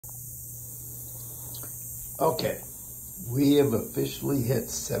Okay, we have officially hit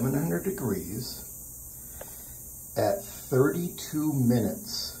 700 degrees at 32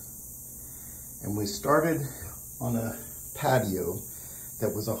 minutes. And we started on a patio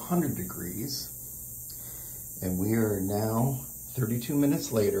that was 100 degrees. And we are now 32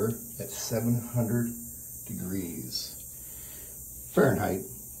 minutes later at 700 degrees Fahrenheit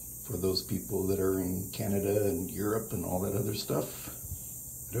for those people that are in Canada and Europe and all that other stuff.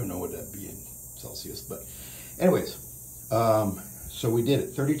 I don't know what that'd be in Celsius, but anyways, so we did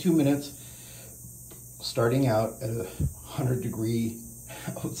it 32 minutes, starting out at a 100-degree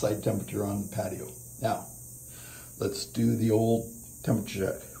outside temperature on the patio. Now, let's do the old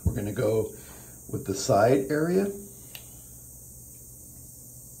temperature check. We're gonna go with the side area.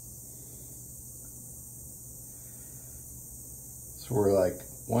 So we're like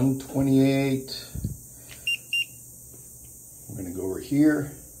 128. We're gonna go over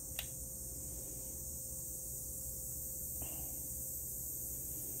here.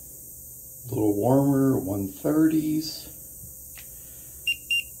 A little warmer, 130s.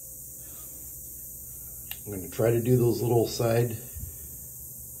 I'm going to try to do those little side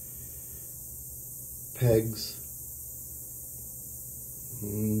pegs.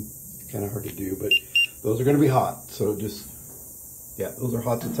 Kind of hard to do, but those are going to be hot. So just, yeah, those are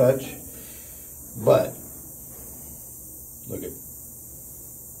hot to touch. But look at,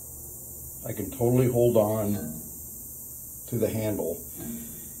 I can totally hold on to the handle.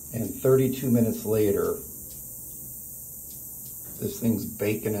 And 32 minutes later, this thing's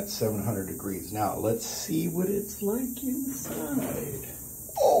baking at 700 degrees. Now, let's see what it's like inside.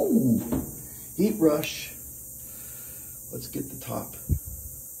 Oh, heat rush. Let's get the top.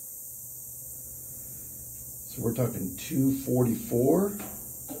 So we're talking 244.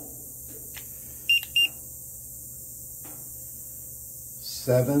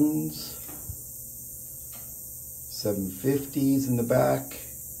 7s. 750s in the back.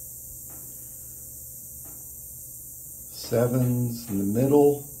 7s in the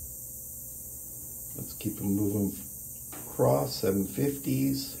middle. Let's keep them moving across.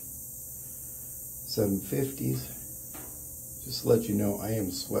 750s. 750s. Just to let you know, I am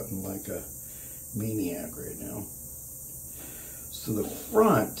sweating like a maniac right now. So the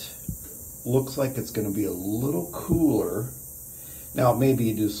front looks like it's going to be a little cooler. Now,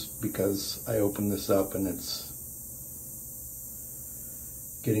 maybe just because I opened this up and it's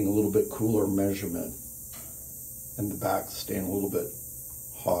getting a little bit cooler measurement. And the back's staying a little bit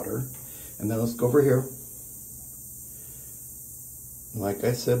hotter. And then let's go over here. Like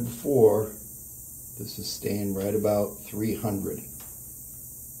I said before, this is staying right about 300.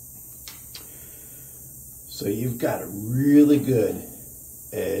 So you've got a really good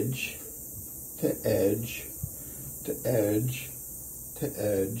edge to edge to edge to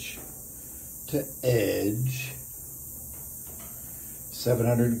edge to edge.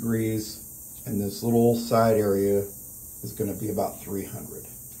 700 degrees. And this little side area is going to be about 300.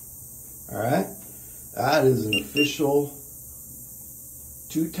 All right, that is an official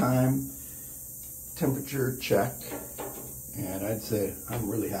 2-time temperature check, and I'd say I'm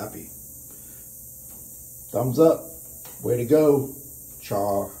really happy. Thumbs up, way to go,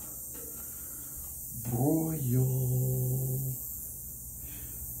 Char Broil.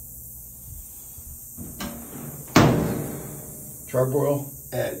 Char Broil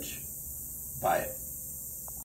EDGE. Buy it.